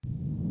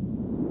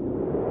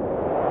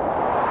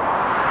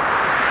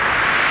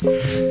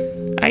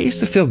I used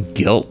to feel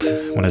guilt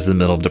when I was in the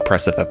middle of a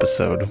depressive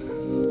episode.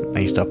 I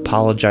used to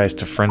apologize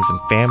to friends and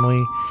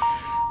family.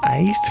 I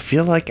used to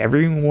feel like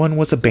everyone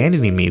was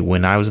abandoning me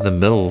when I was in the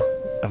middle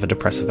of a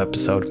depressive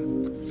episode.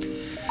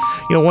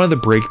 You know, one of the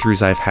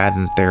breakthroughs I've had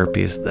in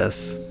therapy is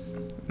this.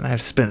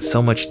 I've spent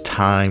so much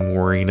time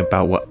worrying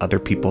about what other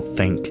people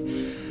think,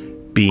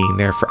 being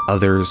there for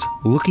others,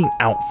 looking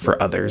out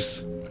for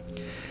others.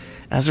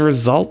 As a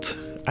result,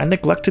 I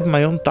neglected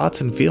my own thoughts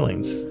and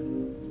feelings.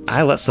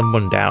 I let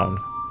someone down.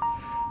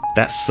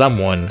 That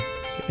someone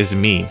is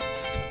me.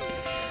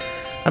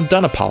 I'm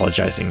done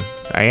apologizing.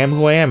 I am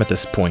who I am at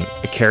this point,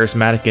 a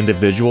charismatic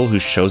individual who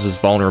shows his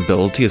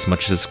vulnerability as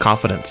much as his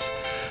confidence.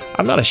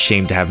 I'm not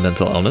ashamed to have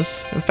mental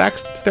illness. In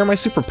fact, they're my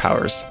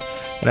superpowers.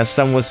 And as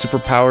someone with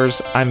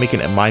superpowers, I'm making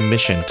it my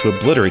mission to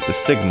obliterate the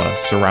stigma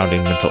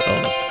surrounding mental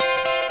illness.